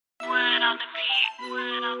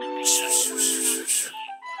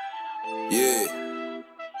Yeah.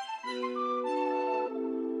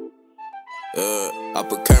 I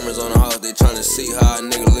put cameras on the house, they tryna see how a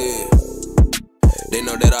nigga live. They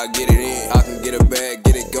know that I get it in. I can get a bag,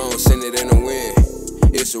 get it gone, send it in the wind.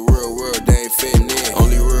 It's a real world, they ain't fitting in.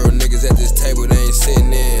 Only real niggas at this table, they ain't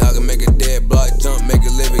sitting in. I can make a dead block jump, make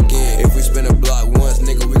it live again. If we spin a block once,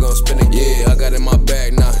 nigga, we gon' spin again. Yeah, I got in my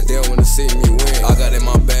bag now, they don't wanna see me win. I got in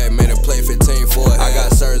my bag, made a play 15 for it. I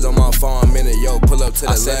got surge on my phone, minute, yo, pull up to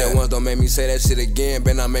the I said that once, don't make me say that shit again,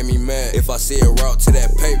 better not make me mad. If I see a route to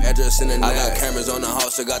that paper, address in the night. I got cameras on the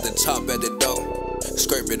house, I got the chop at the door.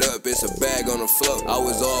 Scrape it up, it's a bag on the floor. I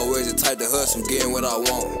was always the type to hustle, getting what I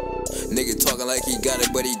want. Nigga talking like he got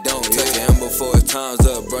it, but he don't. Touch him before his time's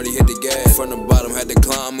up, brody hit the gas. From the bottom, had to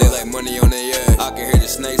climb up, like money on their ass. I can hear the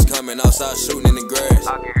snakes coming outside shooting in the grass.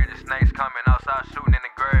 I can hear the snakes coming outside shooting in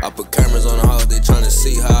the grass. I put cameras on the house, they tryna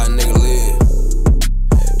see how a nigga live.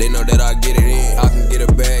 They know that I get it in. I can get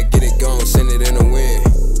a bag, get it gone, send it in the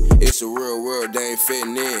wind. It's a real world, they ain't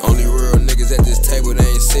fitting in. Only real niggas at this table, they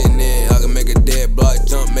ain't sitting in.